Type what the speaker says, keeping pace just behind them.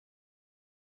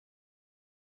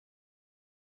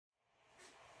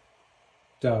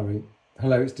Diary.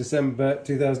 Hello, it's December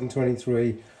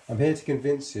 2023. I'm here to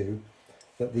convince you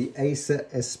that the Acer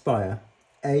Aspire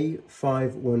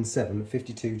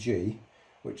A517-52G,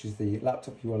 which is the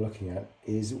laptop you are looking at,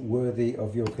 is worthy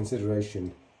of your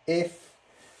consideration if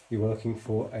you are looking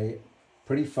for a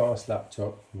pretty fast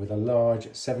laptop with a large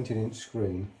 17-inch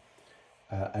screen,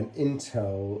 an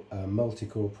Intel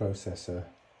multi-core processor,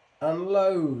 and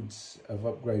loads of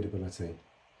upgradability.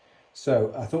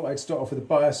 So I thought I'd start off with a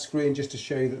BIOS screen just to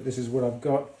show you that this is what I've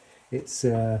got. It's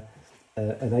an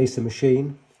Acer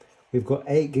machine. We've got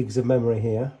 8 gigs of memory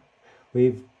here.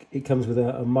 It comes with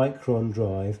a Micron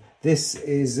drive. This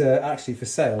is actually for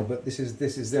sale, but this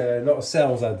is not a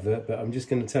sales advert, but I'm just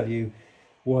going to tell you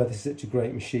why this is such a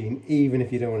great machine, even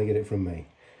if you don't want to get it from me.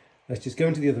 Let's just go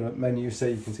into the other menu so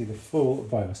you can see the full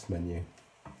BIOS menu.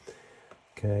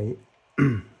 Okay.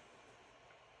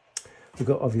 We've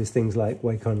got obvious things like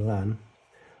Wake on LAN.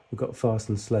 We've got fast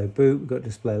and slow boot. We've got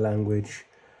display language.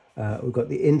 We've got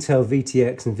the Intel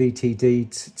VTX and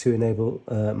VTD to enable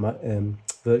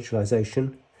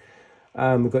virtualization.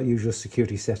 We've got usual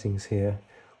security settings here,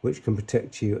 which can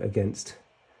protect you against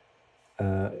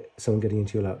someone getting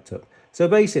into your laptop. So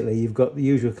basically, you've got the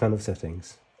usual kind of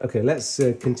settings. Okay, let's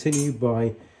continue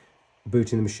by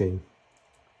booting the machine.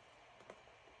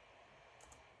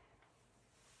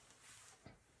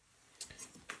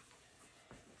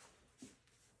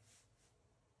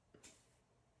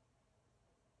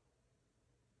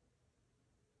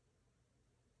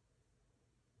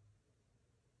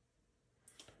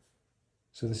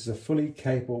 So this is a fully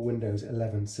capable Windows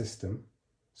 11 system.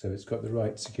 So it's got the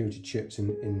right security chips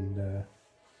in the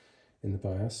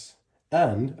BIOS.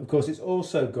 And of course it's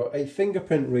also got a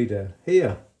fingerprint reader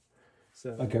here.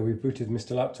 So okay, we've booted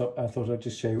Mr. Laptop. I thought I'd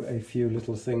just show you a few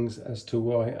little things as to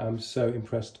why I'm so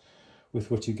impressed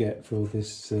with what you get for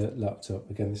this laptop.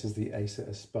 Again, this is the Acer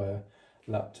Aspire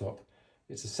laptop.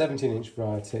 It's a 17-inch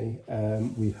variety.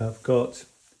 We have got,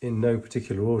 in no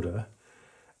particular order,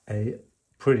 a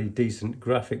pretty decent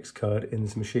graphics card in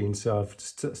this machine. So I've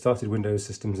started Windows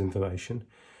Systems Information.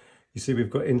 You see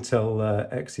we've got Intel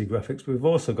Xe graphics, but we've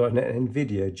also got an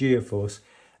NVIDIA GeForce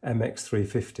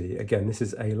MX350. Again, this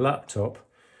is a laptop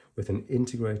with an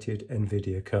integrated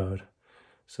NVIDIA card.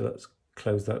 So let's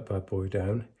close that bad boy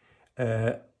down.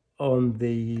 On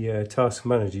the Task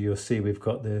Manager, you'll see we've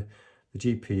got the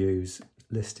GPUs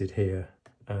listed here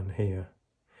and here.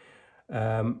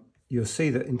 You'll see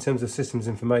that in terms of systems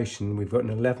information, we've got an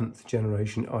 11th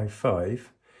generation i5,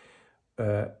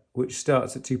 which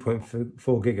starts at 2.4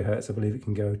 gigahertz. I believe it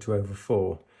can go to over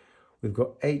 4. We've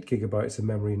got 8 gigabytes of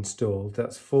memory installed.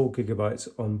 That's 4 gigabytes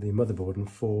on the motherboard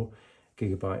and 4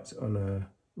 gigabytes on a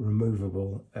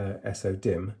removable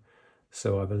SODIMM.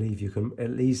 So I believe you can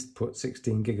at least put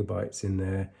 16 gigabytes in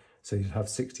there. So you'll have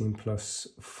 16 plus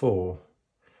 4.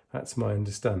 That's my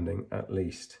understanding, at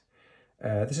least.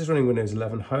 This is running Windows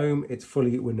 11 Home. It's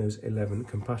fully Windows 11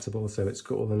 compatible, so it's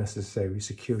got all the necessary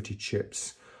security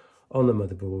chips on the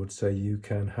motherboard, so you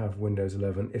can have Windows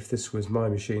 11. If this was my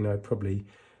machine, I'd probably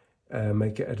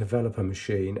make it a developer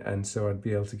machine, and so I'd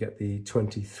be able to get the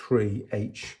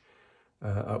 23H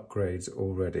upgrades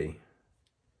already.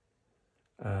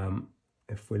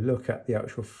 If we look at the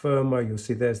actual firmware, you'll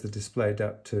see there's the display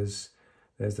adapters.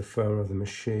 There's the firmware of the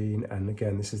machine, and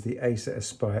again, this is the Acer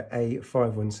Aspire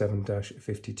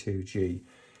A517-52G.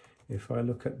 If I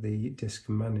look at the disk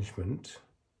management,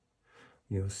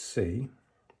 you'll see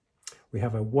we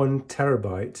have a 1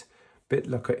 terabyte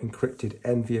BitLocker encrypted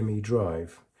NVMe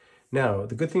drive. Now,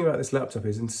 the good thing about this laptop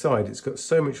is inside it's got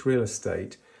so much real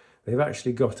estate, they've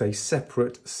actually got a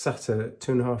separate SATA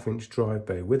 2.5-inch drive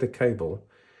bay with a cable.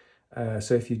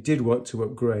 So if you did want to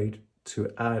upgrade to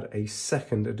add a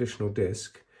second additional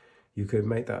disk, you could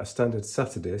make that a standard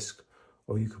SATA disk,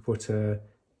 or you could put a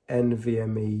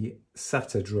NVMe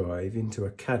SATA drive into a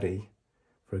caddy,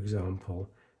 for example,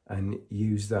 and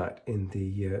use that in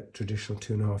the traditional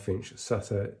 2.5-inch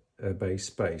SATA base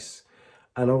space.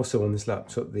 And also on this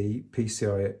laptop, the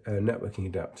PCI networking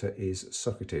adapter is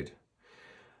socketed.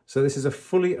 So this is a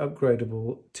fully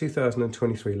upgradable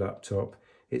 2023 laptop.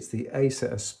 It's the Acer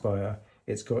Aspire.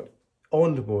 It's got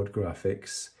on-board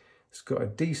graphics, it's got a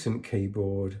decent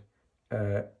keyboard,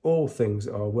 all things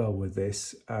are well with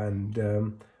this, and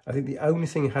I think the only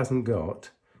thing it hasn't got,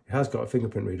 it has got a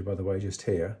fingerprint reader, by the way, just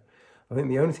here. I think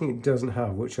the only thing it doesn't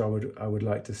have, which I would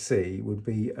like to see, would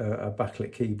be a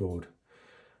backlit keyboard.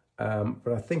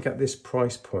 But I think at this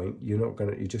price point, you're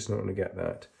just not gonna get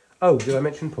that. Oh, did I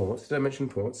mention ports? Did I mention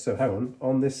ports? So hang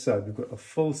on this side, we've got a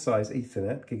full-size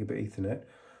Ethernet, gigabit Ethernet,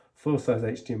 full-size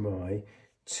HDMI,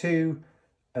 2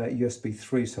 USB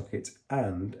 3 sockets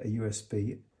and a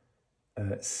USB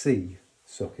C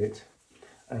socket,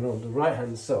 and on the right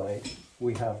hand side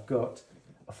we have got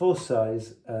a full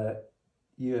size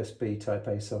USB type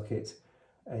A socket,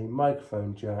 a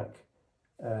microphone jack,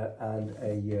 and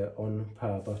a on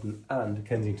power button and a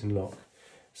Kensington lock.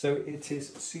 So it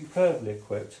is superbly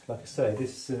equipped. Like I say,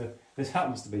 this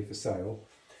happens to be for sale,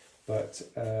 but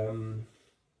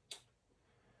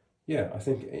yeah, I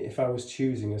think if I was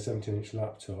choosing a 17-inch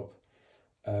laptop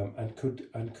and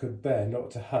could bear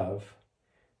not to have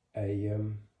a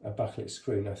backlit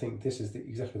screen, I think this is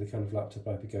exactly the kind of laptop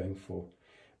I'd be going for.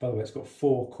 By the way, it's got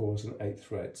 4 cores and 8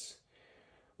 threads,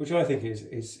 which I think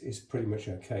is pretty much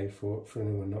okay for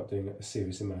anyone not doing a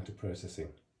serious amount of processing.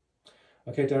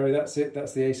 Okay, Darry, that's it.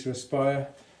 That's the Acer Aspire,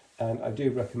 and I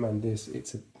do recommend this.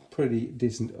 It's a pretty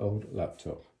decent old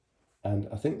laptop, and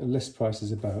I think the list price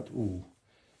is about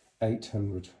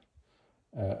 $800,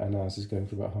 and ours is going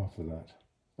for about half of that.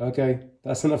 Okay,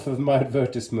 that's enough of my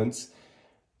advertisements.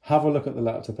 Have a look at the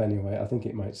laptop anyway. I think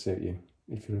it might suit you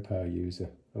if you're a power user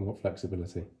and want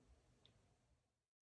flexibility.